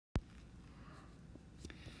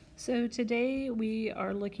So today we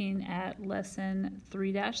are looking at lesson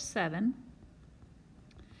 3-7,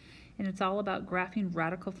 and it's all about graphing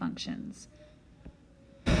radical functions.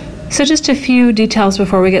 So just a few details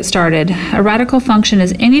before we get started. A radical function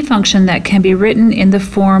is any function that can be written in the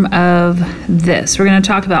form of this. We're going to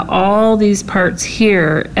talk about all these parts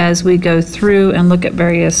here as we go through and look at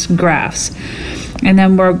various graphs. And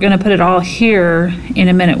then we're going to put it all here in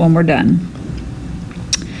a minute when we're done.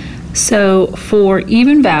 So for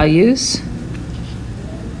even values,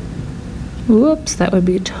 whoops, that would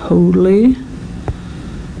be totally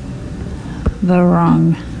the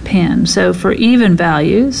wrong pen. So for even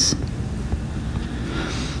values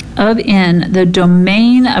of n, the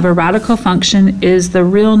domain of a radical function is the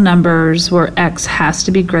real numbers where x has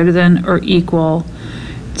to be greater than or equal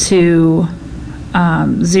to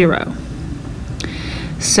 0.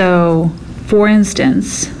 So for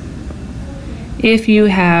instance, if you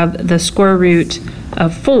have the square root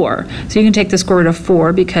of 4, so you can take the square root of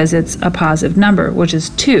 4 because it's a positive number, which is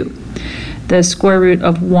 2. The square root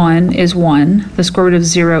of 1 is 1, the square root of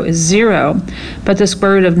 0 is 0, but the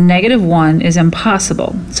square root of -1 is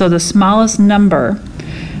impossible. So the smallest number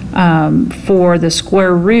for the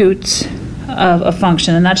square root of a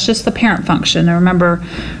function, and that's just the parent function. And remember,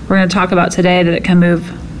 we're going to talk about today that it can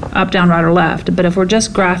move up, down, right, or left, but if we're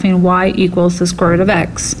just graphing y equals the square root of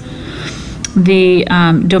x, the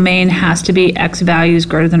domain has to be x values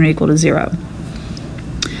greater than or equal to 0.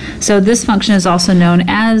 So this function is also known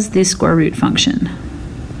as the square root function.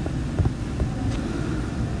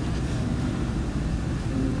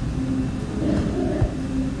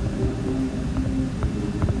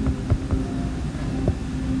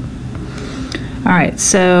 All right,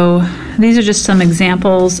 so these are just some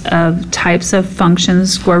examples of types of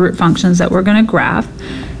functions, square root functions that we're going to graph.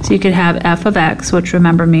 So you could have f of x, which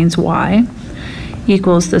remember means y,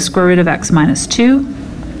 equals the square root of x minus 2,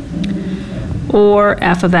 or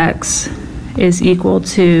f of x is equal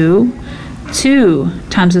to 2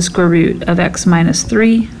 times the square root of x minus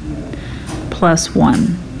 3 plus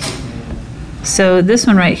 1. So this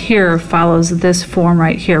one right here follows this form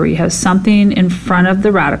right here, where you have something in front of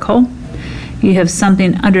the radical, you have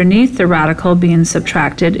something underneath the radical being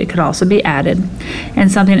subtracted, it could also be added,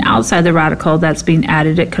 and something outside the radical that's being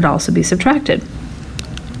added, it could also be subtracted.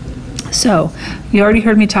 So you already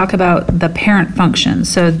heard me talk about the parent function.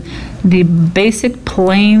 So the basic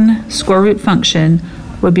plain square root function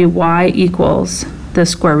would be y equals the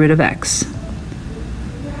square root of x.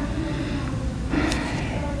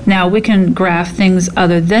 Now we can graph things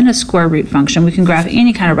other than a square root function. We can graph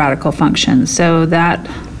any kind of radical function. So that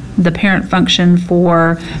the parent function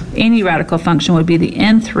for any radical function would be the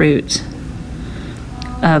nth root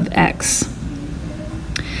of x.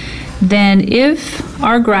 Then if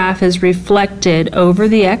our graph is reflected over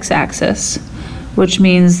the x-axis, which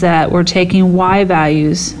means that we're taking y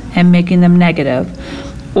values and making them negative,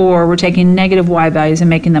 or we're taking negative y values and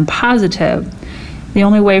making them positive, the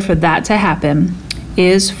only way for that to happen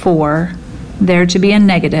is for there to be a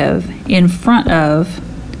negative in front of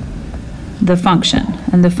the function,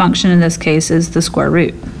 and the function in this case is the square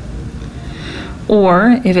root.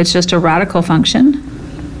 Or if it's just a radical function,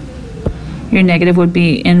 your negative would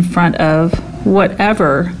be in front of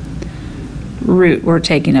whatever root we're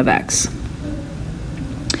taking of x.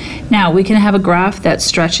 Now we can have a graph that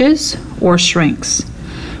stretches or shrinks.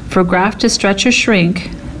 For a graph to stretch or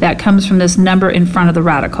shrink, that comes from this number in front of the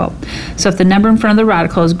radical. So if the number in front of the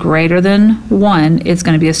radical is greater than 1, it's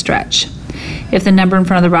going to be a stretch. If the number in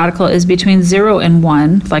front of the radical is between 0 and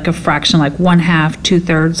 1, like a fraction like 1/2,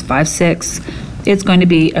 2/3, 5/6, it's going to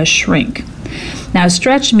be a shrink. Now a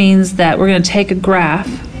stretch means that we're going to take a graph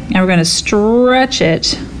and we're going to stretch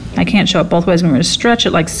it. I can't show it both ways. We're going to stretch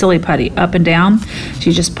it like silly putty, up and down. So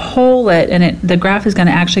you just pull it and the graph is going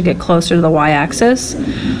to actually get closer to the y-axis.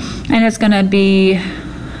 And it's going to be,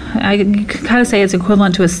 I could kind of say it's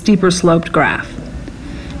equivalent to a steeper sloped graph,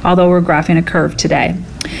 although we're graphing a curve today.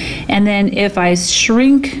 And then if I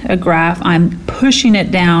shrink a graph, I'm pushing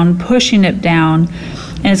it down,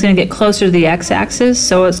 and it's going to get closer to the x-axis,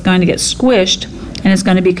 so it's going to get squished, and it's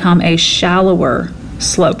going to become a shallower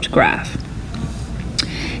sloped graph.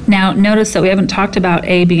 Now notice that we haven't talked about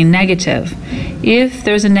a being negative. If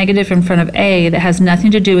there's a negative in front of a, that has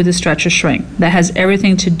nothing to do with the stretch or shrink. That has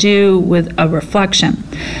everything to do with a reflection.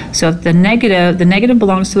 So if the negative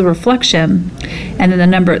belongs to the reflection, and then the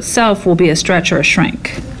number itself will be a stretch or a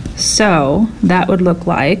shrink. So that would look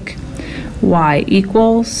like y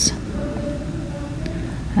equals,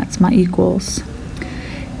 that's my equals,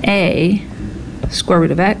 a square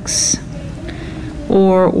root of x,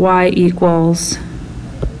 or y equals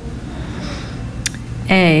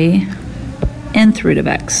a nth root of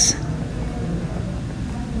x.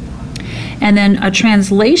 And then a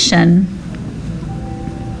translation,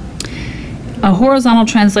 a horizontal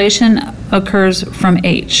translation occurs from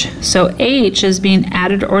h. So h is being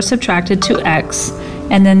added or subtracted to x,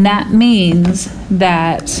 and then that means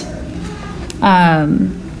that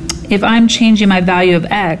if I'm changing my value of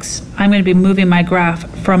x, I'm going to be moving my graph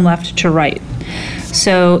from left to right.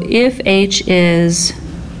 So if h is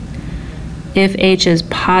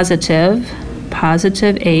positive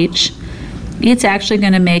h, it's actually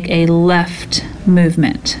going to make a left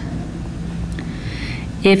movement.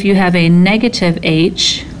 If you have a negative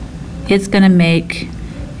h, it's going to make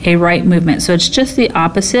a right movement. So it's just the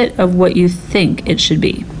opposite of what you think it should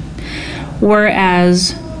be.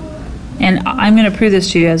 Whereas, and I'm going to prove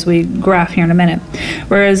this to you as we graph here in a minute,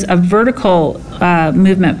 whereas a vertical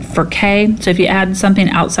movement for k, so if you add something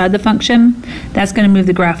outside the function, that's going to move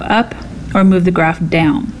the graph up or move the graph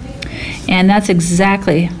down. And that's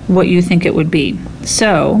exactly what you think it would be.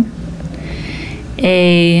 So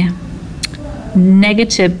a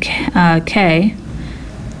negative k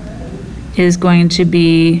is going to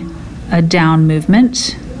be a down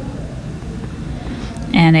movement,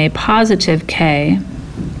 and a positive k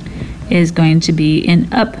is going to be an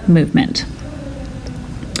up movement.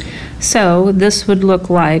 So this would look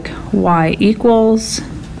like y equals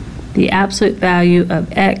the absolute value of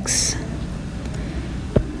x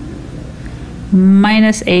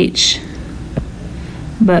minus h,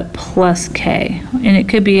 but plus k. And it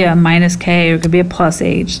could be a minus k or it could be a plus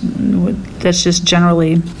h. That's just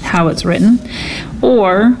generally how it's written.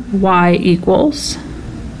 Or y equals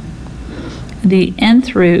the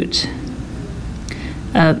nth root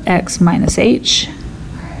of x minus h,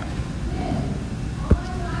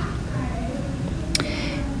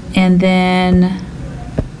 and then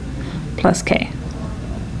plus k.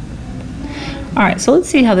 All right, so let's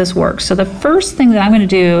see how this works. So the first thing that I'm going to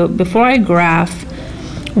do before I graph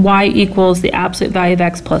y equals the absolute value of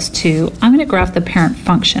x plus 2, I'm going to graph the parent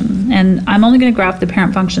function. And I'm only going to graph the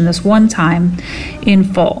parent function this one time in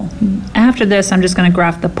full. After this, I'm just going to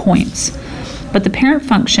graph the points. But the parent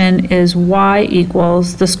function is y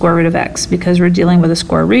equals the square root of x because we're dealing with a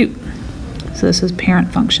square root. So this is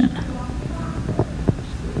parent function.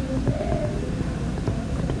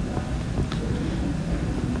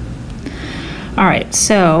 All right,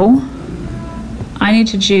 so I need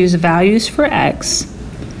to choose values for x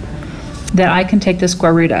that I can take the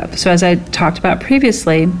square root of. So as I talked about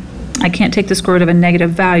previously, I can't take the square root of a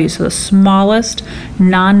negative value, so the smallest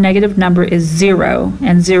non-negative number is 0,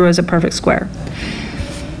 and 0 is a perfect square.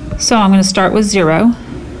 So I'm going to start with 0.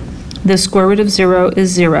 The square root of 0 is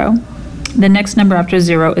 0. The next number after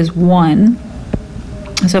 0 is 1.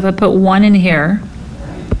 So if I put 1 in here,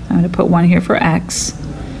 I'm going to put 1 here for x.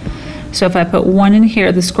 So if I put 1 in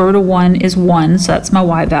here, the square root of 1 is 1, so that's my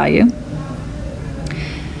y value.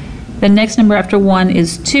 The next number after 1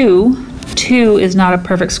 is 2. 2 is not a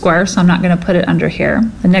perfect square, so I'm not going to put it under here.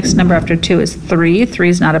 The next number after 2 is 3. 3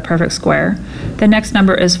 is not a perfect square. The next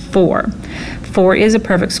number is 4. 4 is a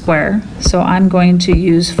perfect square, so I'm going to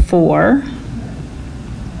use 4.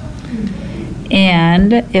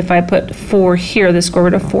 And if I put 4 here, the square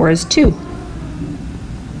root of 4 is 2.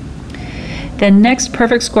 The next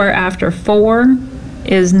perfect square after 4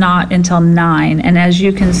 is not until 9, and as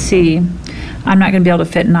you can see, I'm not going to be able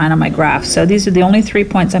to fit 9 on my graph. So these are the only 3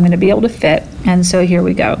 points I'm going to be able to fit, and so here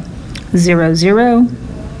we go. 0, 0,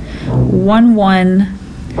 1, 1,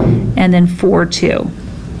 and then 4, 2.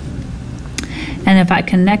 And if I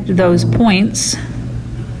connect those points,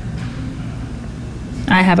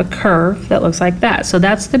 I have a curve that looks like that. So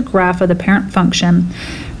that's the graph of the parent function,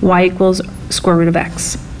 y equals square root of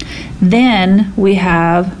x. Then we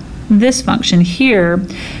have this function here,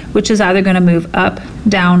 which is either going to move up,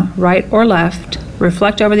 down, right, or left,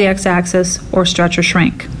 reflect over the x-axis, or stretch or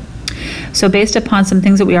shrink. So based upon some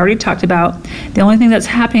things that we already talked about, the only thing that's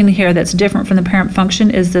happening here that's different from the parent function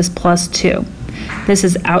is this plus 2. This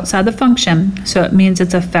is outside the function, so it means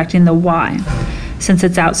it's affecting the y. Since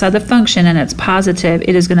it's outside the function and it's positive,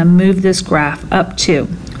 it is going to move this graph up 2.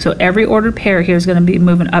 So every ordered pair here is going to be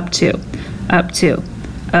moving up 2, up 2,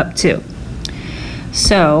 up 2.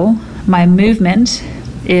 So my movement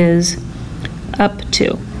is up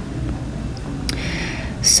 2.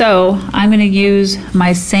 So I'm going to use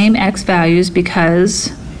my same x values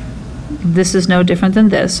because this is no different than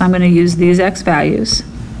this. So I'm going to use these x values,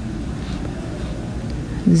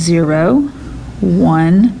 0,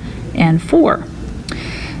 1, and 4.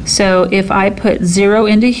 So if I put 0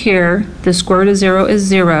 into here, the square root of 0 is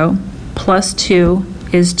 0, plus 2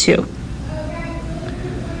 is 2.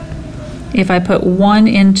 If I put 1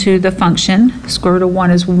 into the function, square root of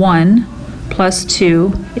 1 is 1, plus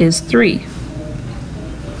 2 is 3.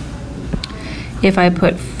 If I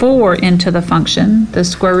put 4 into the function, the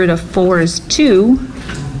square root of 4 is 2,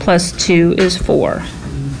 plus 2 is 4.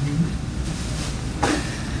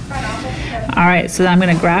 All right, so I'm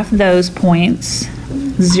going to graph those points.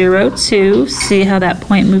 0, 2, see how that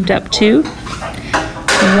point moved up 2?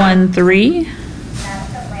 1, 3,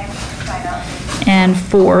 and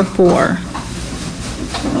 4, 4.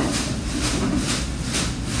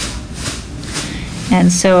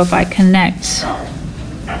 And so if I connect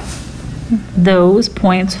those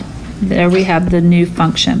points, there we have the new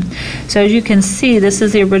function. So as you can see, this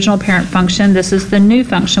is the original parent function. This is the new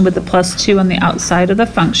function with the plus 2 on the outside of the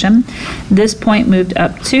function. This point moved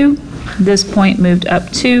up 2. This point moved up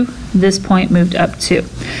 2. This point moved up 2.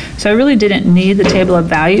 So I really didn't need the table of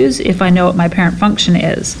values if I know what my parent function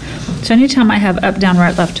is. So anytime I have up, down,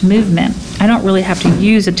 right, left movement, I don't really have to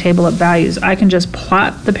use a table of values. I can just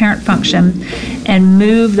plot the parent function and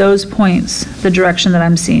move those points the direction that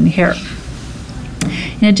I'm seeing here.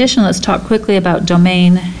 In addition, let's talk quickly about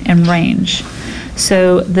domain and range.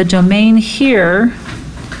 So the domain here,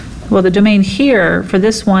 well, the domain here for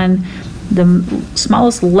this one, the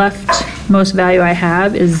smallest leftmost value I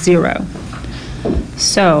have is 0.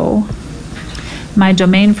 So my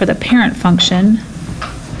domain for the parent function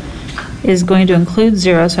is going to include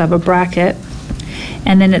 0, so I have a bracket,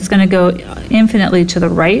 and then it's going to go infinitely to the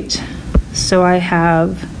right, so I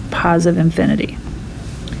have positive infinity.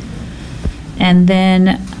 And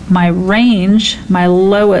then my range, my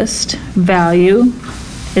lowest value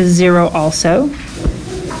is 0 also.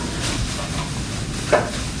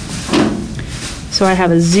 So I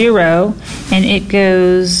have a 0, and it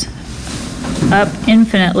goes up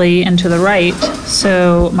infinitely and to the right,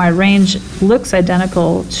 so my range looks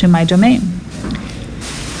identical to my domain.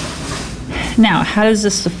 Now, how does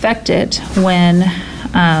this affect it when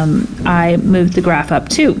I move the graph up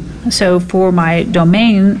 2? So for my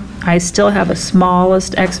domain, I still have a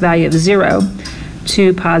smallest x value of 0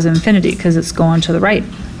 to positive infinity because it's going to the right.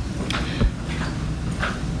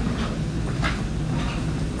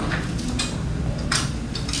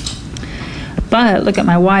 But look at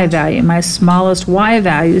my y value. My smallest y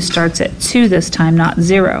value starts at 2 this time, not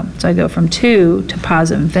 0. So I go from 2 to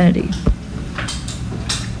positive infinity.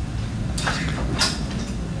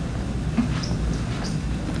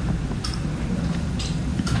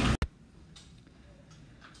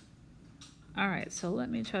 All right, so let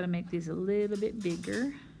me try to make these a little bit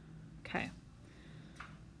bigger. Okay,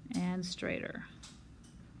 and straighter.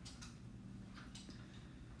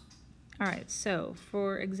 All right, so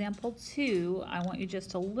for example 2, I want you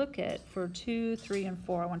just to look at, for 2, 3, and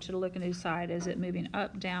 4, I want you to look and decide, is it moving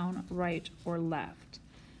up, down, right, or left?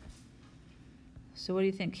 So what do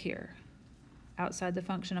you think here? Outside the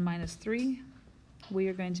function of minus 3, we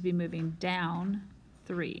are going to be moving down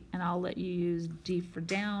 3, and I'll let you use D for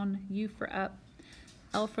down, U for up,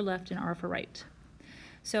 L for left, and R for right.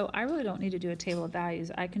 So I really don't need to do a table of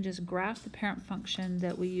values. I can just graph the parent function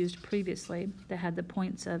that we used previously that had the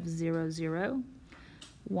points of 0, 0,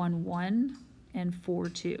 1, 1, and 4,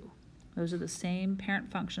 2. Those are the same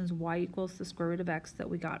parent functions, y equals the square root of x, that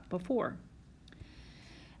we got before.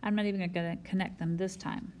 I'm not even going to connect them this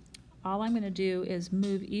time. All I'm going to do is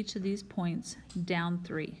move each of these points down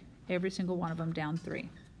 3, every single one of them down 3.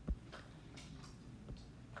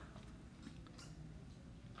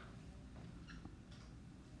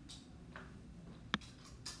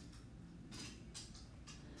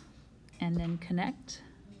 And then connect,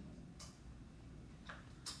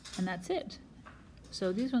 and that's it.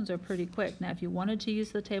 So these ones are pretty quick. Now if you wanted to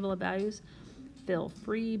use the table of values, feel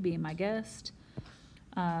free, be my guest.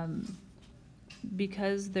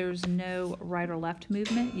 Because there's no right or left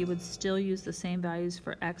movement, you would still use the same values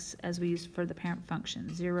for x as we used for the parent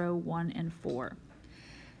function, 0, 1, and 4.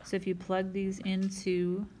 So if you plug these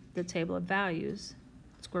into the table of values,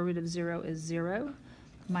 square root of 0 is 0,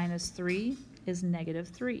 minus 3 is negative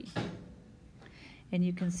 3. And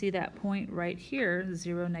you can see that point right here,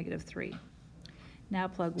 0, negative 3. Now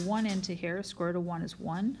plug 1 into here. Square root of 1 is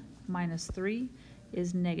 1. Minus 3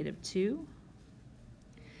 is negative 2.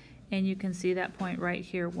 And you can see that point right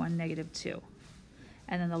here, 1, negative 2.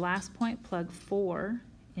 And then the last point, plug 4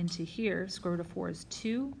 into here. Square root of 4 is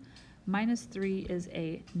 2. Minus 3 is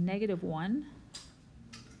a negative 1.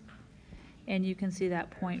 And you can see that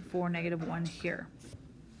point 4, negative 1 here.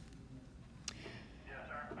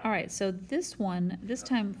 All right, so this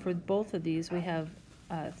time for both of these, we have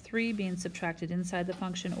 3 being subtracted inside the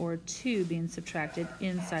function or 2 being subtracted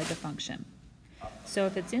inside the function. So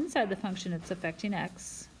if it's inside the function, it's affecting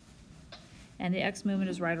x, and the x movement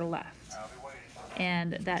is right or left.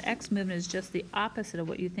 And that x movement is just the opposite of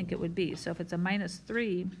what you think it would be. So if it's a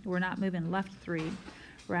 -3, we're not moving left 3,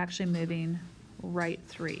 we're actually moving right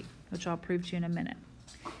 3, which I'll prove to you in a minute.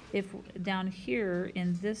 If down here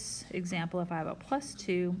in this example, if I have a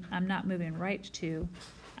 +2, I'm not moving right 2,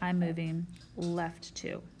 I'm moving left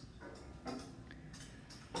 2.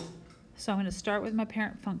 So I'm going to start with my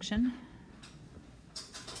parent function.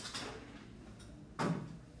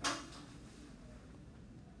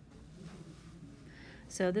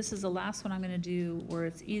 So this is the last one I'm going to do where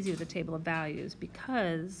it's easy with the table of values,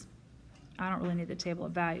 because I don't really need the table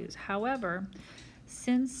of values. However,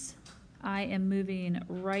 since I am moving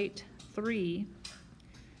right 3,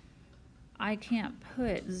 I can't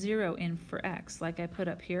put 0 in for x like I put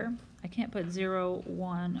up here. I can't put 0,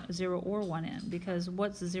 1, 0 or 1 in, because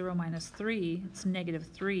what's 0 minus 3? It's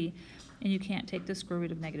 -3, and you can't take the square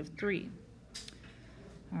root of -3.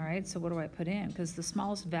 All right, so what do I put in? Because the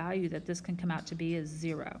smallest value that this can come out to be is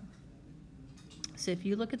 0. So if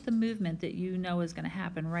you look at the movement that you know is going to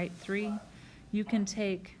happen, right 3, you can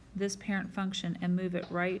take this parent function and move it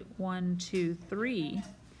right 1, 2, 3.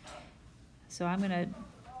 So I'm going to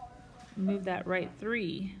move that right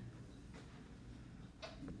 3.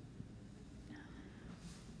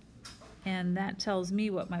 And that tells me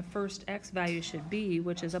what my first x value should be,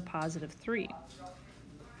 which is a +3.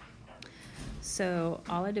 So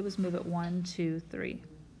all I did was move it 1, 2, 3.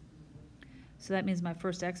 So that means my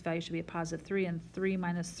first x value should be a +3, and 3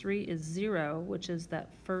 minus 3 is 0, which is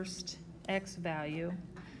that first x value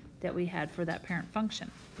that we had for that parent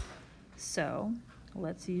function. So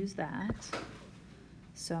let's use that.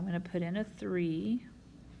 So I'm going to put in a 3.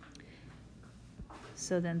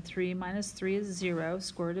 So then 3 minus 3 is 0.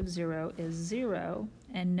 Square root of 0 is 0.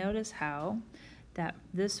 And notice how that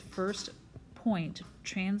this first point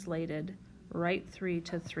translated right 3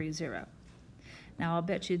 to 3, 0. Now I'll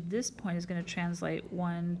bet you this point is going to translate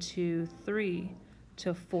 1, 2, 3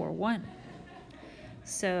 to 4, 1.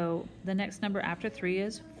 So the next number after 3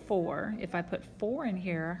 is 4. If I put 4 in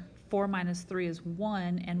here, 4 minus 3 is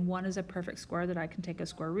 1, and 1 is a perfect square that I can take a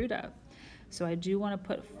square root of. So I do want to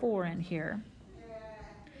put 4 in here.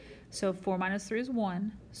 So 4 minus 3 is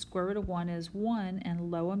 1, square root of 1 is 1,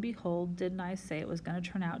 and lo and behold, didn't I say it was going to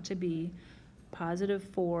turn out to be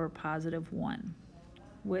 +4, +1,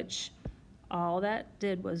 which all that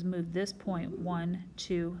did was move this point 1,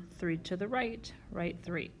 2, 3 to the right, right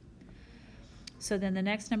 3. So then the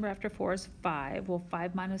next number after 4 is 5. Well,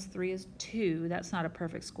 5 minus 3 is 2. That's not a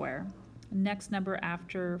perfect square. Next number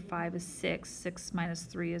after 5 is 6. 6 minus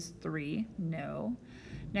 3 is 3. No.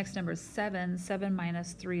 Next number is 7. 7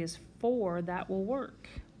 minus 3 is 4. That will work.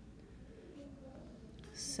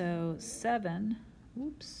 So 7,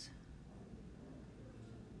 oops.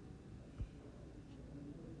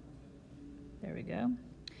 There we go.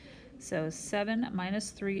 So 7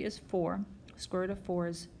 minus 3 is 4. Square root of 4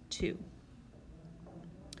 is 2.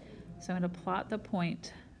 So I'm going to plot the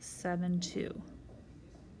point 7, 2.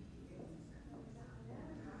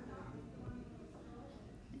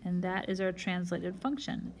 And that is our translated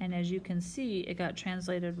function. And as you can see, it got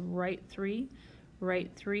translated right 3,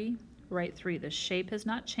 right 3, right 3. The shape has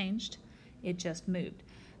not changed. It just moved.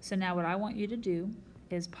 So now what I want you to do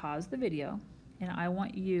is pause the video, and I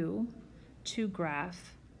want you to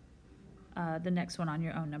graph the next one on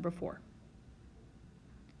your own, number 4.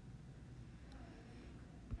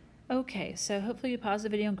 Okay, so hopefully you pause the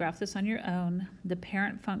video and graph this on your own. The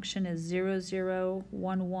parent function is 0, 0,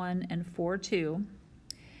 1, 1, and 4, 2.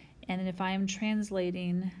 And then if I am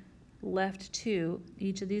translating left 2,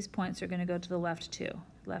 each of these points are going to go to the left 2,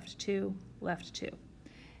 left 2, left 2.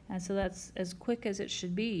 And so that's as quick as it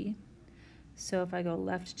should be. So if I go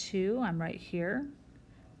left 2, I'm right here.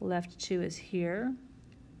 Left 2 is here,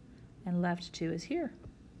 and left 2 is here.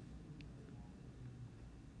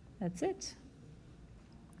 That's it.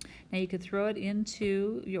 Now you could throw it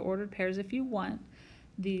into your ordered pairs if you want.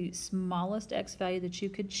 The smallest x value that you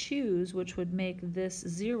could choose, which would make this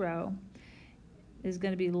 0, is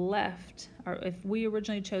going to be left. Or if we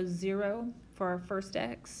originally chose 0 for our first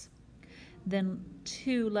x, then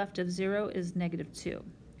 2 left of 0 is -2.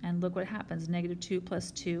 And look what happens. -2 plus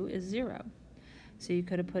 2 is 0. So you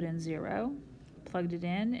could have put in 0, plugged it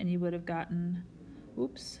in, and you would have gotten,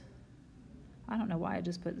 oops, I don't know why I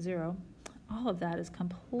just put 0. All of that is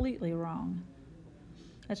completely wrong.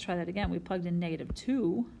 Let's try that again. We plugged in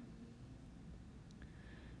 -2.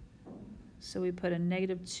 So we put a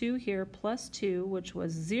 -2 here plus 2, which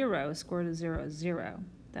was 0. Square root of 0 is 0.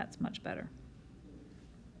 That's much better.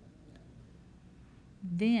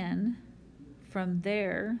 Then from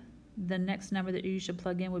there, the next number that you should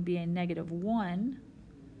plug in would be a -1.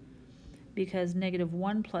 because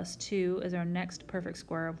 -1 plus 2 is our next perfect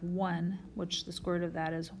square of 1, which the square root of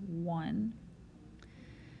that is 1.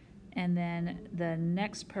 And then the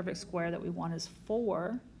next perfect square that we want is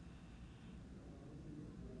 4.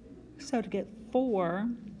 So to get 4,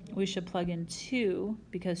 we should plug in 2,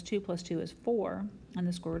 because 2 plus 2 is 4, and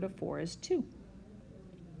the square root of 4 is 2.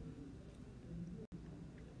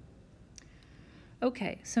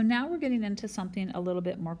 Okay, so now we're getting into something a little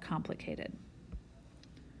bit more complicated.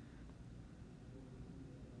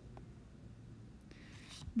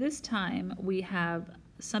 This time we have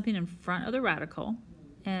something in front of the radical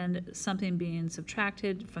and something being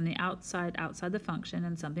subtracted from the outside the function,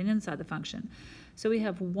 and something inside the function. So we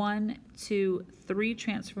have 1, 2, 3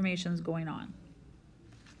 transformations going on.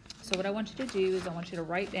 So what I want you to do is I want you to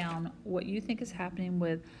write down what you think is happening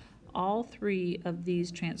with all 3 of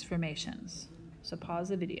these transformations. So pause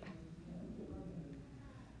the video.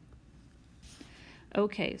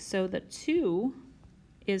 Okay, so the 2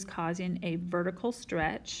 is causing a vertical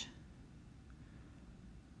stretch.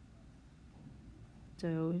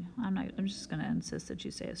 So I'm just going to insist that you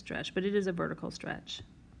say a stretch, but it is a vertical stretch.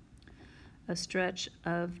 A stretch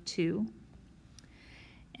of 2.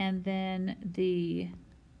 And then the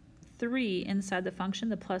 3 inside the function,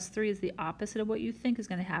 the plus 3, is the opposite of what you think is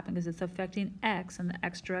going to happen because it's affecting x, and the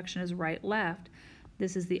x direction is right, left.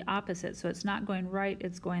 This is the opposite, so it's not going right,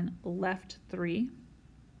 it's going left 3.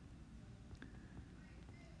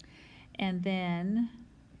 And then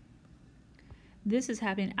this is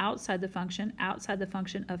happening outside the function. Outside the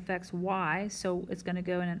function affects y, so it's going to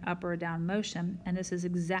go in an up or a down motion, and this is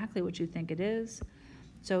exactly what you think it is,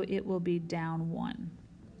 so it will be down 1.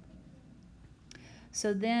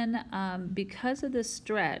 So then, because of this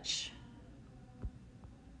stretch,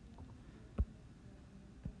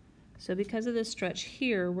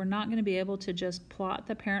 here, we're not going to be able to just plot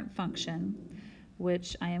the parent function,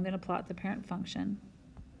 which I am going to plot the parent function,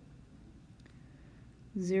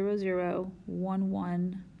 0, 0, 1,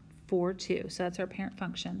 1, 4, 2. So that's our parent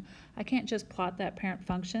function. I can't just plot that parent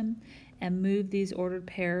function and move these ordered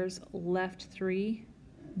pairs left 3,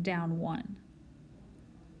 down 1,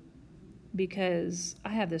 because I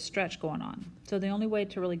have this stretch going on. So the only way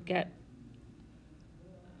to really get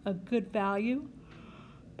a good value,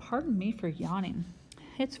 pardon me for yawning,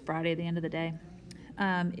 it's Friday at the end of the day,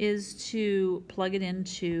 is to plug it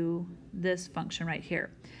into this function right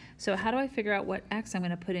here. So how do I figure out what x I'm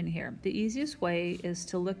going to put in here? The easiest way is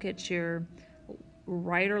to look at your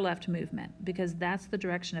right or left movement, because that's the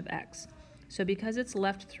direction of x. So because it's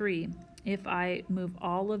left 3, if I move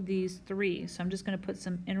all of these 3, so I'm just going to put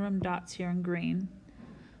some interim dots here in green.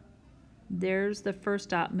 There's the first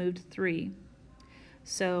dot moved 3.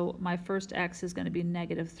 So my first x is going to be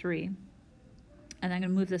 -3. And I'm going to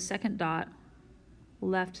move the second dot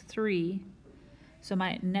left 3. So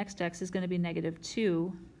my next x is going to be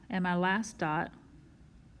 -2. And my last dot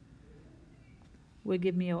would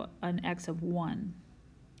give me an x of 1.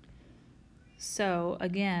 So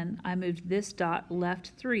again, I moved this dot left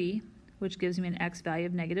 3, which gives me an x value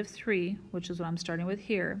of -3, which is what I'm starting with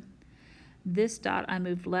here. This dot I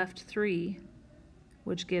moved left 3,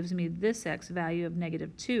 which gives me this x value of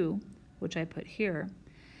 -2, which I put here.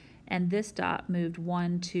 And this dot moved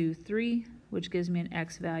 1, 2, 3, which gives me an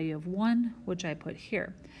x value of 1, which I put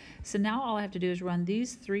here. So now all I have to do is run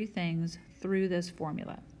these 3 things through this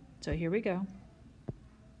formula. So here we go.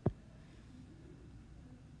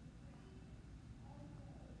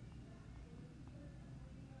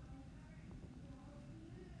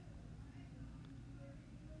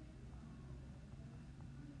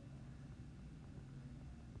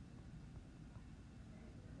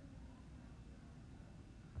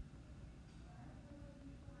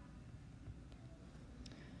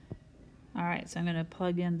 All right, so I'm going to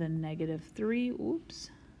plug in the -3, oops,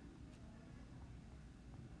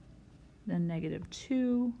 then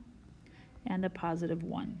 -2, and a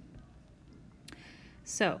 +1.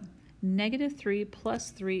 So -3 plus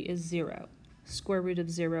 3 is 0. Square root of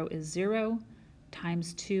 0 is 0,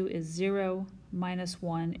 times 2 is 0, minus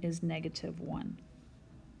 1 is -1.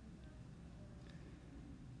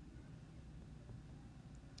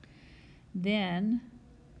 Then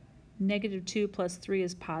 -2 plus 3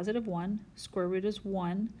 is +1, square root is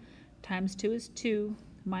 1, times 2 is 2,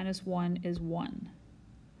 minus 1 is 1.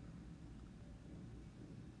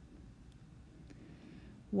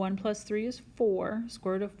 1 plus 3 is 4,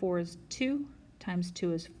 square root of 4 is 2, times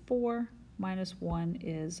 2 is 4, minus 1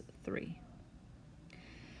 is 3.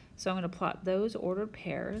 So I'm going to plot those ordered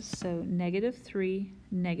pairs. So -3,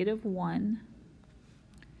 -1,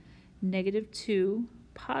 -2,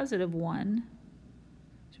 +1.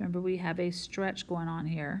 So remember, we have a stretch going on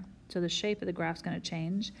here. So the shape of the graph is going to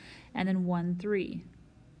change. And then 1, 3.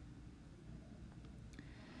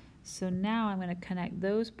 So now I'm going to connect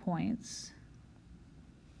those points.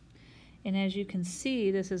 And as you can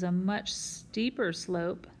see, this is a much steeper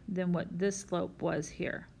slope than what this slope was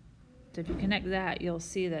here. So if you connect that, you'll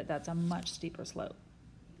see that that's a much steeper slope.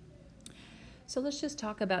 So let's just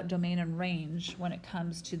talk about domain and range when it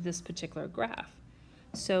comes to this particular graph.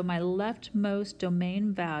 So my leftmost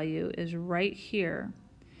domain value is right here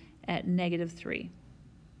at -3.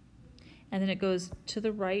 And then it goes to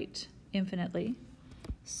the right infinitely.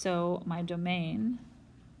 So my domain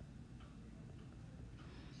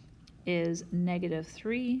is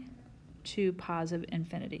 -3 to positive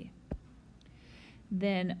infinity.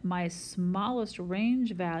 Then my smallest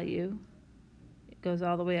range value, it goes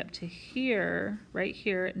all the way up to here, right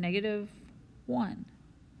here at -1.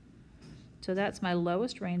 So that's my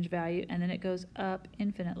lowest range value, and then it goes up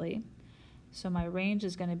infinitely. So my range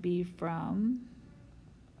is going to be from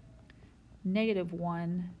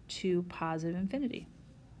 -1 to positive infinity.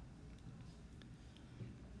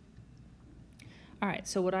 All right,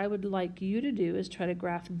 so what I would like you to do is try to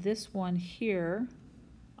graph this one here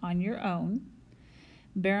on your own.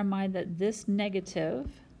 Bear in mind that this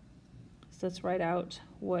negative, so let's write out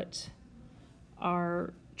what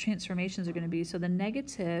our transformations are going to be. So the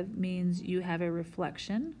negative means you have a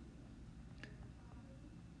reflection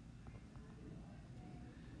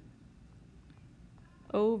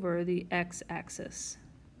over the x-axis.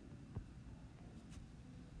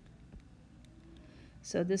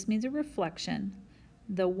 So this means a reflection.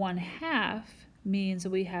 The 1/2 means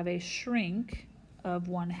we have a shrink of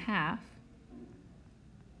 1/2.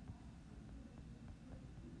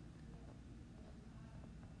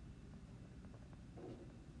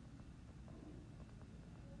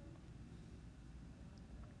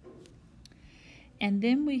 And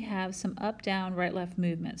then we have some up, down, right, left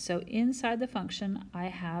movement. So inside the function, I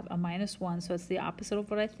have a -1, so it's the opposite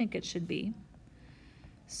of what I think it should be.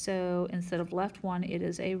 So instead of left 1, it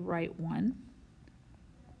is a right 1.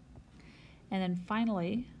 And then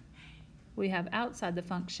finally, we have outside the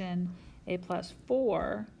function a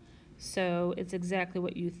 +4. So it's exactly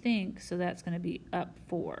what you think, so that's going to be up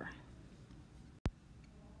 4.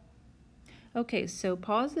 Okay, so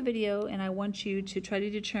pause the video and I want you to try to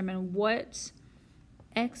determine what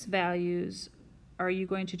x values are you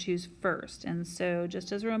going to choose first. And so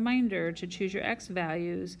just as a reminder, to choose your x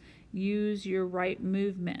values, use your right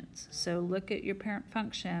movement. So look at your parent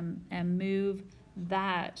function and move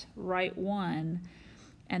that right 1,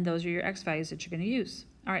 and those are your x values that you're going to use.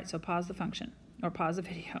 All right, so pause the function, or pause the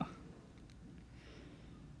video.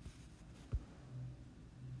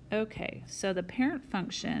 Okay, so the parent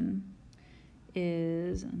function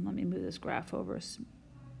is, and let me move this graph over a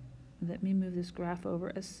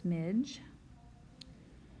smidge.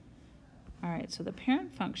 All right, so the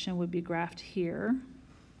parent function would be graphed here.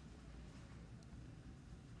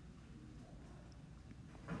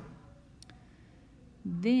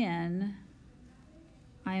 Then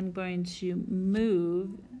I'm going to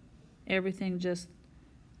move everything just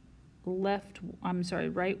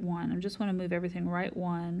right 1. I just want to move everything right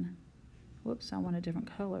 1. Whoops, I want a different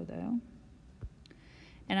color though.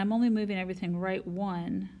 And I'm only moving everything right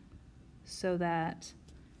 1 so that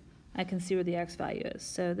I can see where the x value is.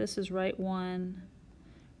 So this is right 1,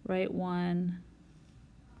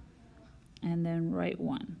 and then right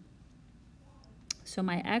 1. So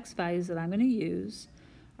my x values that I'm going to use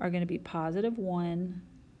are going to be +1,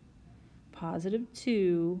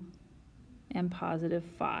 +2, and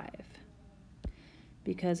 +5.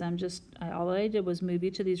 Because all I did was move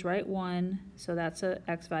each of these right 1, so that's a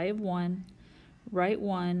x value of 1, right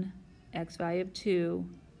 1, x value of 2,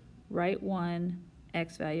 right 1,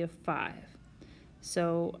 x value of 5.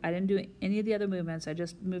 So I didn't do any of the other movements, I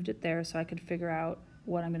just moved it there so I could figure out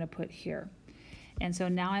what I'm going to put here. And so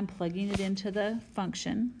now I'm plugging it into the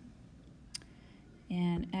function,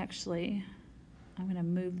 and actually I'm going to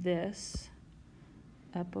move this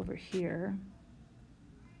up over here.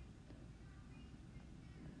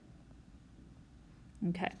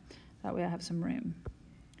 Okay, that way I have some room.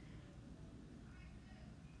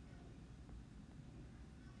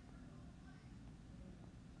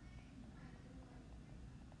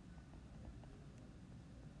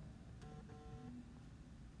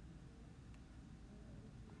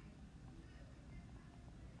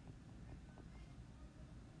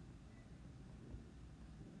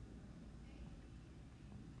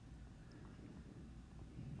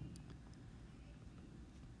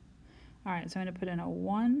 All right, so I'm going to put in a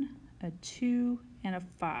 1, a 2, and a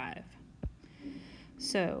 5.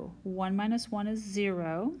 So 1 minus 1 is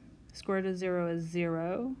 0. Square root of 0 is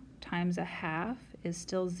 0, times a half is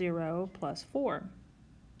still 0 plus 4.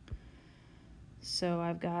 So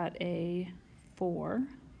I've got a 4.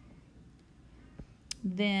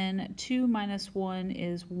 Then 2 minus 1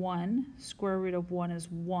 is 1. Square root of 1 is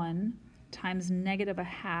 1. Times negative a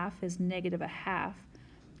half is negative a half.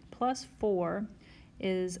 Plus 4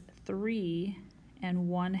 is 3 and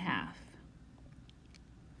 1/2.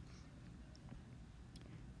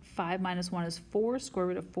 5 minus 1 is 4. Square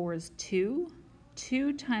root of 4 is 2.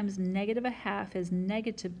 2 times negative a half is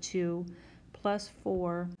negative 2. Plus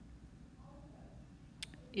 4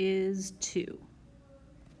 is 2.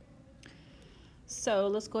 So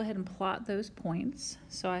let's go ahead and plot those points.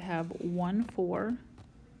 So I have 1, 4,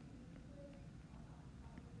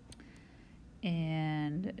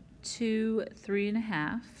 and 2,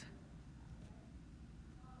 3.5,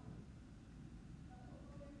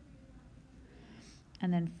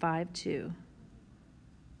 and then 5, 2.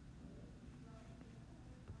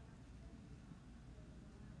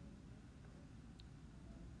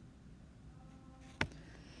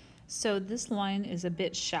 So this line is a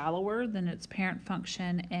bit shallower than its parent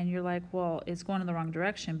function, and you're like, well, it's going in the wrong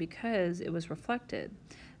direction because it was reflected.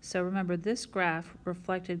 So remember, this graph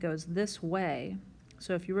reflected goes this way.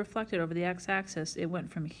 So if you reflect it over the x-axis, it went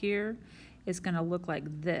from here, it's going to look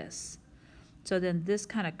like this. So then this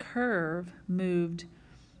kind of curve moved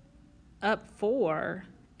up 4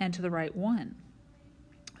 and to the right 1.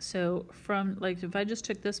 So from, like, if I just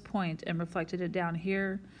took this point and reflected it down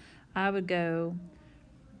here, I would go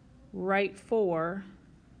right 4,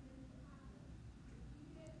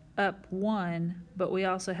 up 1, but we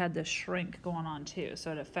also had the shrink going on too,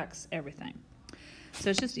 so it affects everything.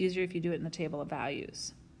 So it's just easier if you do it in the table of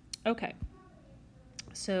values. Okay,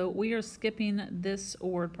 so we are skipping this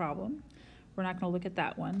word problem. We're not going to look at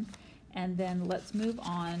that one. And then let's move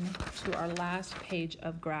on to our last page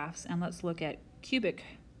of graphs, and let's look at cube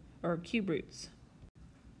roots.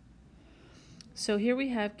 So here we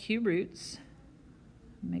have cube roots.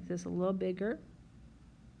 Make this a little bigger.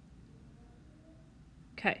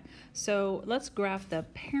 Okay, so let's graph the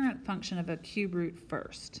parent function of a cube root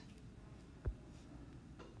first.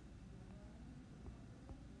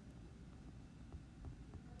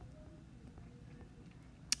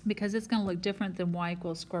 Because it's going to look different than y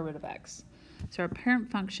equals square root of x. So our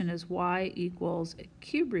parent function is y equals a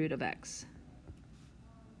cube root of x.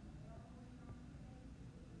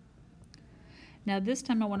 Now this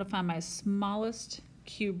time I want to find my smallest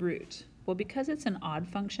cube root. Well, because it's an odd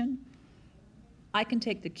function, I can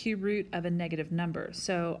take the cube root of a negative number.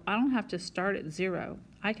 So I don't have to start at 0.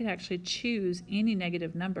 I can actually choose any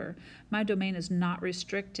negative number. My domain is not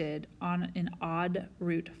restricted on an odd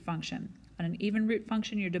root function. On an even root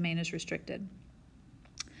function, your domain is restricted.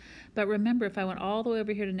 But remember, if I went all the way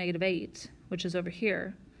over here to negative 8, which is over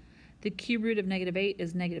here, the cube root of negative 8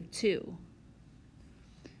 is negative 2.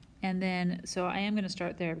 And then, so I am going to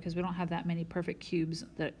start there because we don't have that many perfect cubes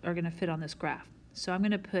that are going to fit on this graph. So I'm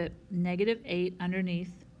going to put negative 8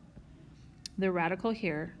 underneath the radical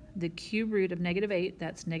here. The cube root of negative 8,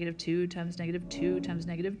 that's negative 2 times negative 2 times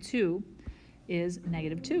negative 2, is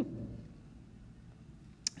negative 2.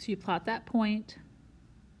 So you plot that point,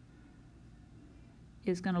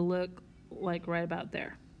 is going to look like right about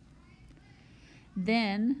there.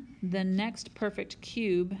 Then the next perfect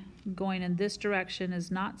cube going in this direction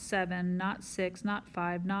is not 7, not 6, not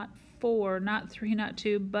 5, not 4, not 3, not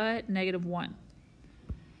 2, but negative 1.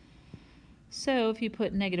 So if you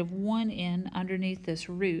put negative 1 in underneath this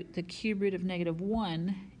root, the cube root of negative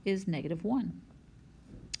 1 is negative 1.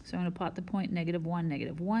 So I'm going to plot the point negative 1,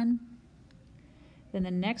 negative 1. Then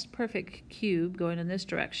the next perfect cube going in this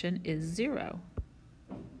direction is 0.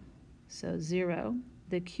 So 0.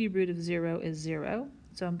 The cube root of 0 is 0.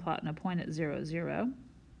 So I'm plotting a point at 0, 0.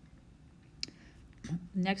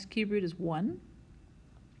 Next cube root is 1.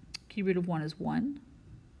 Cube root of 1 is 1.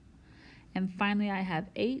 And finally I have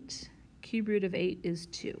 8. Cube root of 8 is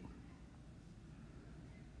 2.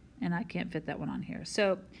 And I can't fit that one on here.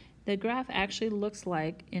 So the graph actually looks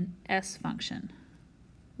like an S function.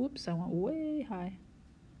 Whoops, I went way high.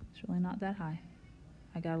 It's really not that high.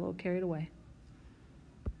 I got a little carried away.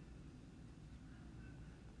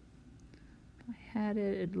 If I had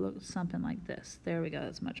it, it looked something like this. There we go,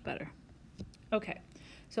 that's much better. Okay,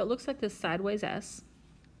 so it looks like this sideways S.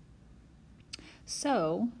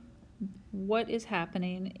 So what is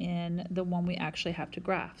happening in the one we actually have to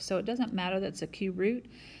graph? So it doesn't matter that it's a cube root.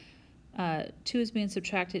 2 is being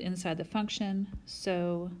subtracted inside the function,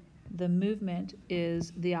 so the movement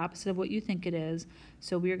is the opposite of what you think it is,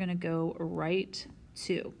 so we're going to go right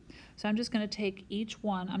 2. So I'm just going to take each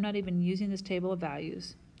one. I'm not even using this table of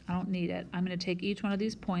values. I don't need it. I'm going to take each one of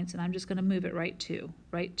these points and I'm just going to move it right 2,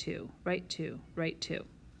 right 2, right 2, right 2.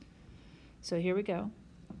 So here we go.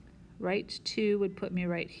 Right 2 would put me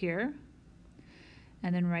right here.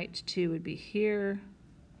 And then right 2 would be here,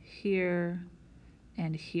 here,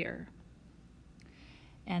 and here.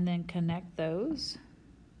 And then connect those.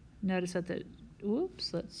 Notice that the,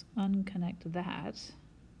 whoops, let's unconnect that.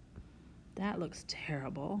 That looks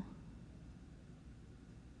terrible.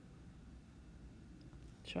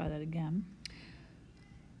 Try that again.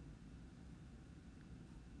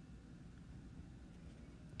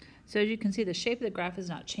 So as you can see, the shape of the graph is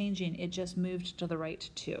not changing, it just moved to the right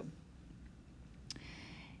 2.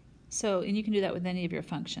 So, and you can do that with any of your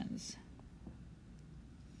functions.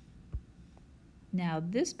 Now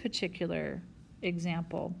this particular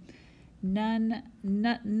example, not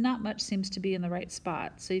much seems to be in the right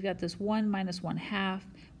spot. So you've got this 1 minus 1/2.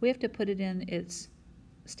 We have to put it in its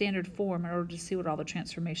standard form in order to see what all the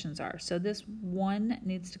transformations are. So this 1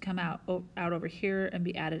 needs to come out over here and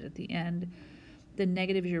be added at the end. The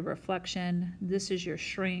negative is your reflection. This is your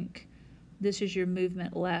shrink. This is your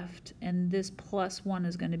movement left. And this +1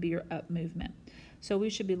 is going to be your up movement. So we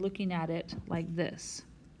should be looking at it like this.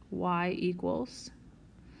 Y equals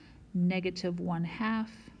 -1/2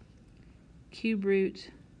 cube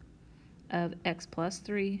root of x plus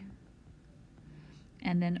 3.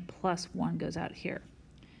 And then +1 goes out here.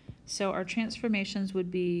 So our transformations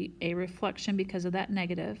would be a reflection because of that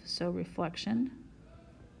negative. So reflection.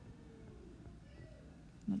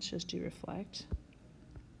 Let's just do reflect.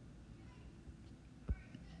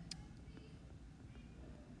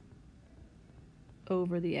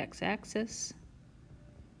 Over the x-axis.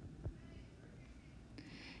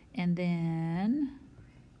 And then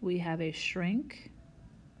we have a shrink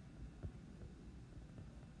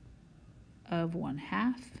of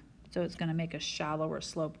 1/2. So it's going to make a shallower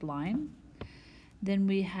sloped line. Then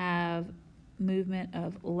we have movement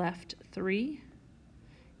of left 3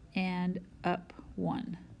 and up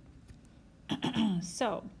 1.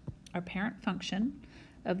 So our parent function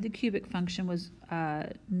of the cubic function was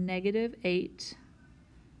 -8,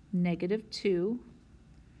 -2,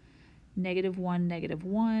 -1,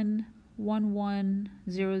 -1, 1, 1,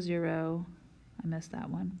 0, 0. I missed that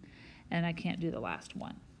one. And I can't do the last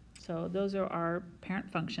one. So those are our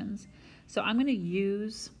parent functions. So I'm going to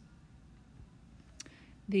use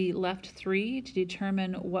the left 3 to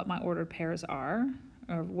determine what my ordered pairs are,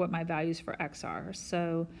 or what my values for x are.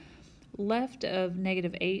 So left of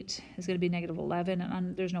 -8 is going to be -11,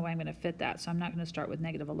 and there's no way I'm going to fit that, so I'm not going to start with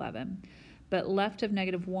 -11. But left of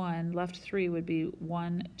 -1, left 3 would be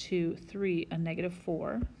 1, 2, 3, and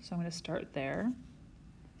 -4. So I'm going to start there.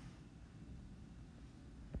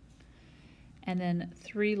 And then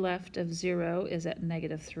 3 left of 0 is at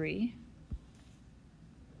 -3.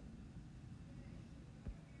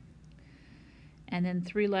 And then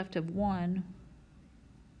 3 left of 1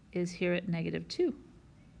 is here at -2.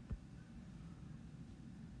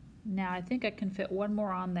 Now I think I can fit one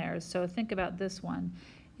more on there. So think about this one.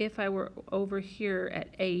 If I were over here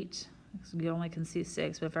at 8, you only can see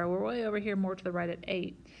 6, but if I were way over here more to the right at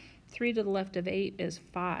 8, 3 to the left of 8 is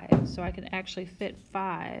 5. So I can actually fit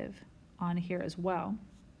 5 on here as well.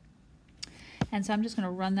 And so I'm just going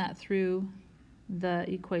to run that through the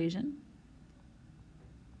equation.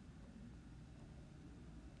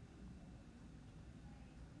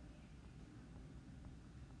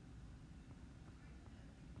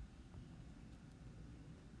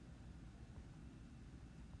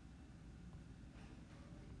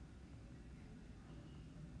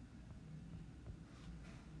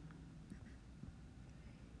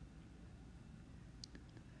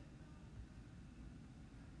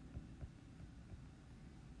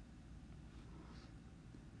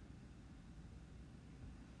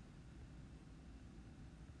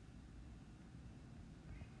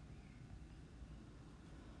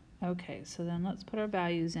 Okay, so then let's put our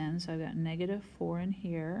values in. So I've got -4 in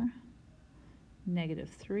here,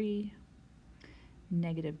 -3,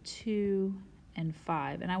 -2, and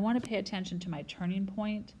 5. And I want to pay attention to my turning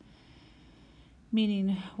point,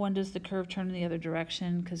 meaning when does the curve turn in the other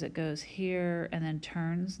direction, because it goes here and then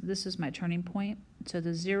turns. This is my turning point. So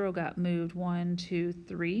the 0 got moved 1, 2,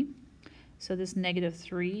 3. So this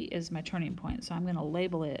 -3 is my turning point. So I'm going to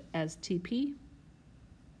label it as TP.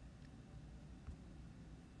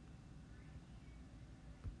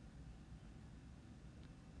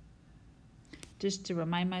 Just to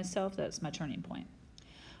remind myself that it's my turning point.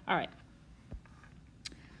 All right.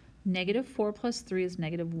 -4 plus 3 is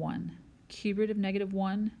 -1. Cube root of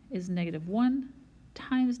 -1 is -1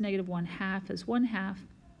 times -1/2 is 1/2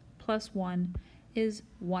 plus 1 is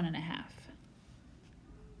 1 1/2.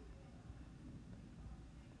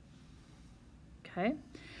 okay?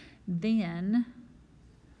 Then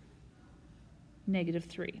negative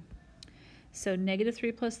 3. So negative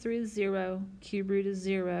 3 plus 3 is 0, cube root is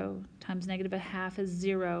 0, times negative 1/2 is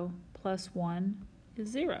 0, plus 1 is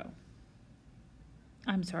 0.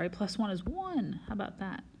 I'm sorry, plus 1 is 1. How about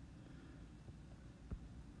that?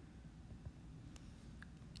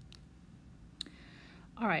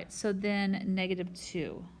 All right, so then negative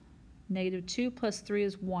 2. Negative 2 plus 3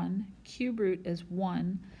 is 1, cube root is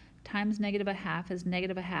 1, times negative 1/2 is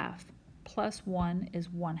negative 1/2, plus 1 is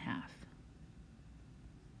 1/2.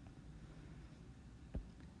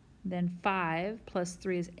 Then 5 plus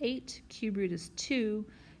 3 is 8, cube root is 2,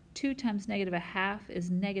 2 times negative 1/2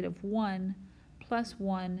 is negative 1, plus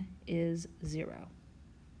 1 is 0.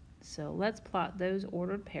 So let's plot those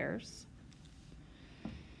ordered pairs.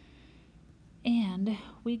 And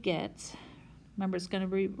we get, remember it's going to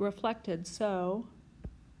be reflected, so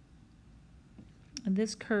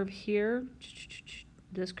this curve here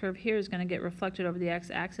is going to get reflected over the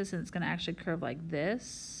x-axis, and it's going to actually curve like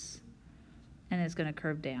this, and it's going to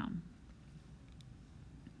curve down.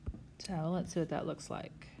 So let's see what that looks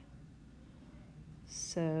like.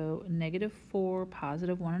 So negative 4,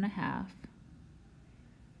 positive 1.5,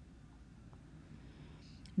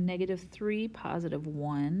 negative 3, positive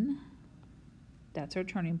 1, that's our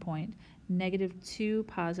turning point, negative 2,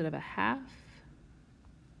 positive 1/2,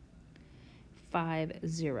 5,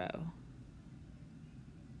 0.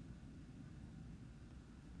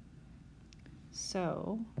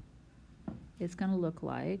 So it's going to look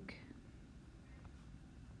like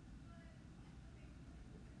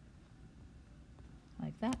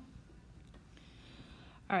that.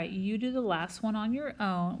 All right, you do the last one on your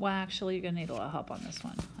own. Well, actually, you're going to need a little help on this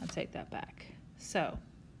one. I'll take that back. So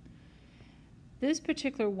this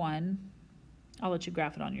particular one, I'll let you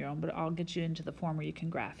graph it on your own, but I'll get you into the form where you can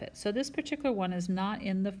graph it. So this particular one is not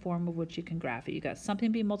in the form of which you can graph it. You got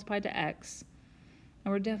something being multiplied to x,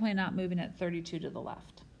 and we're definitely not moving at 32 to the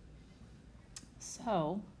left.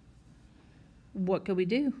 So what could we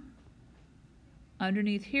do?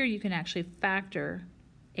 Underneath here, you can actually factor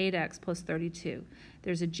 8x plus 32.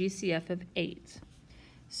 There's a GCF of 8.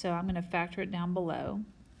 So I'm going to factor it down below.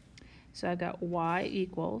 So I've got y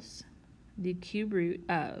equals the cube root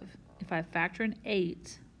of, if I factor an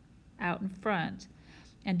 8 out in front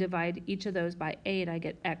and divide each of those by 8, I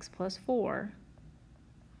get x plus 4,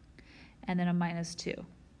 and then a minus 2.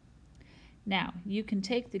 Now, you can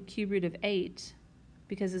take the cube root of 8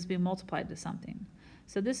 because it's being multiplied to something.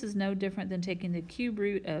 So this is no different than taking the cube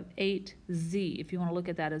root of 8z. If you want to look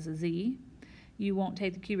at that as a z, you won't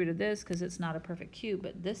take the cube root of this because it's not a perfect cube,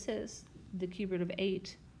 but this is, the cube root of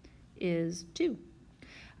 8 is 2.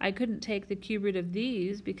 I couldn't take the cube root of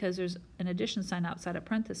these because there's an addition sign outside of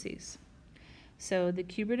parentheses. So the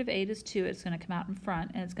cube root of 8 is 2. It's going to come out in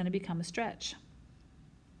front, and it's going to become a stretch.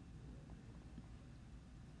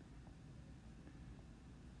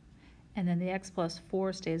 And then the x plus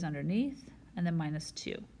 4 stays underneath, and then minus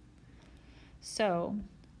 2. So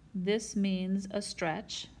this means a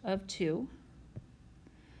stretch of 2.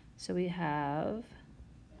 So we have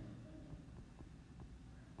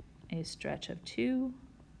a stretch of 2.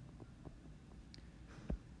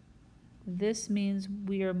 This means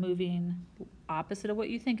we are moving opposite of what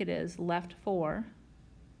you think it is, left 4.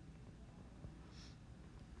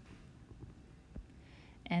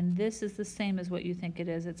 And this is the same as what you think it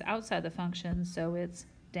is. It's outside the function, so it's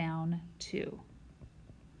down 2.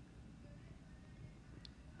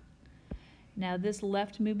 Now this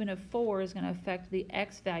left movement of 4 is going to affect the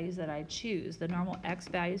x values that I choose. The normal x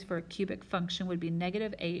values for a cubic function would be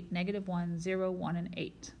negative 8, negative 1, 0, 1, and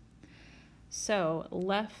 8. So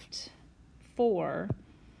left 4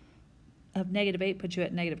 of negative 8 puts you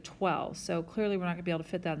at negative 12. So clearly we're not going to be able to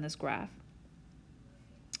fit that in this graph.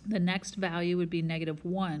 The next value would be negative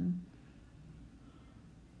 1.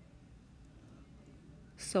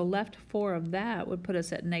 So left 4 of that would put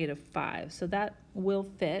us at negative 5. So that will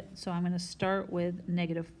fit. So I'm going to start with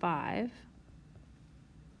negative 5.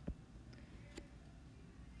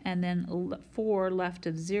 And then 4 left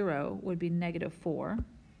of 0 would be negative 4.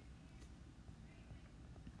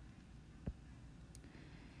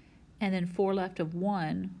 And then 4 left of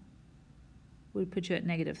 1 would put you at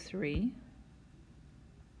negative 3.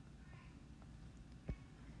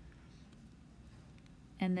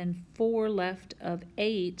 And then 4 left of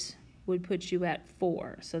 8 would put you at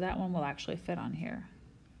 4. So that one will actually fit on here.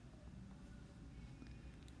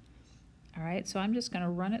 All right, so I'm just going to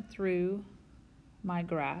run it through my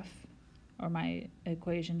graph or my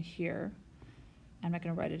equation here. I'm not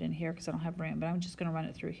going to write it in here because I don't have room, but I'm just going to run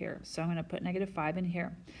it through here. So I'm going to put negative 5 in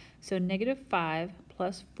here. So negative 5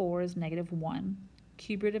 plus 4 is negative 1.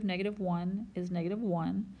 Cube root of negative 1 is negative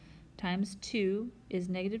 1, times 2 is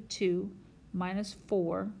negative 2, minus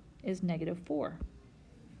 4 is negative 4.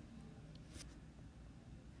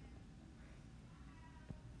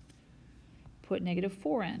 Put negative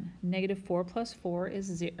 4 in. Negative 4 plus 4 is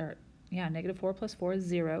 0. Negative 4 plus 4 is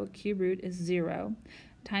 0. Cube root is 0.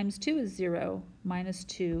 Times 2 is 0. Minus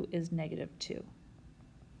 2 is negative 2.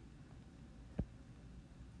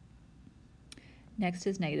 Next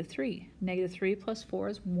is negative 3. Negative 3 plus 4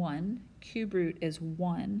 is 1. Cube root is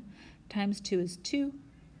 1. Times 2 is 2.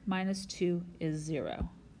 Minus 2 is 0.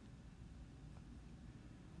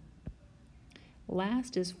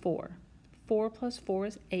 Last is 4. 4 plus 4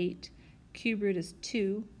 is 8. Cube root is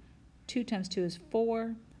 2. 2 times 2 is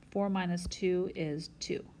 4. 4 minus 2 is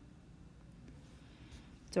 2.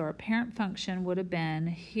 So our parent function would have been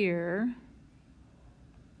here.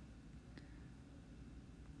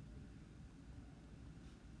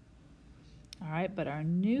 All right, but our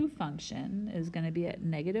new function is going to be at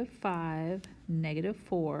negative 5, negative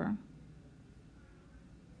 4,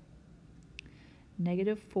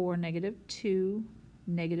 negative 4, negative 2,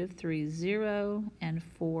 negative 3, 0, and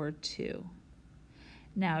 4, 2.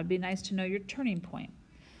 Now, it'd be nice to know your turning point.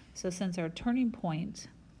 So since our turning point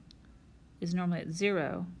is normally at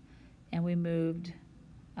 0, and we moved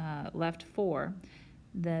left 4,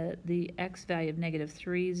 the x value of negative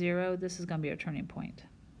 3, 0, this is going to be our turning point.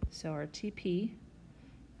 So our TP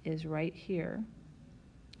is right here.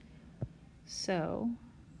 So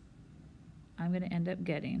I'm going to end up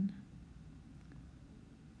getting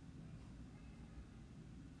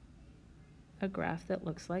a graph that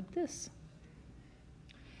looks like this.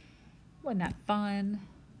 Wasn't that fun?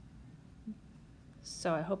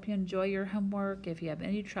 So I hope you enjoy your homework. If you have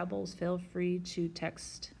any troubles, feel free to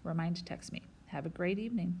remind to text me. Have a great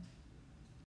evening.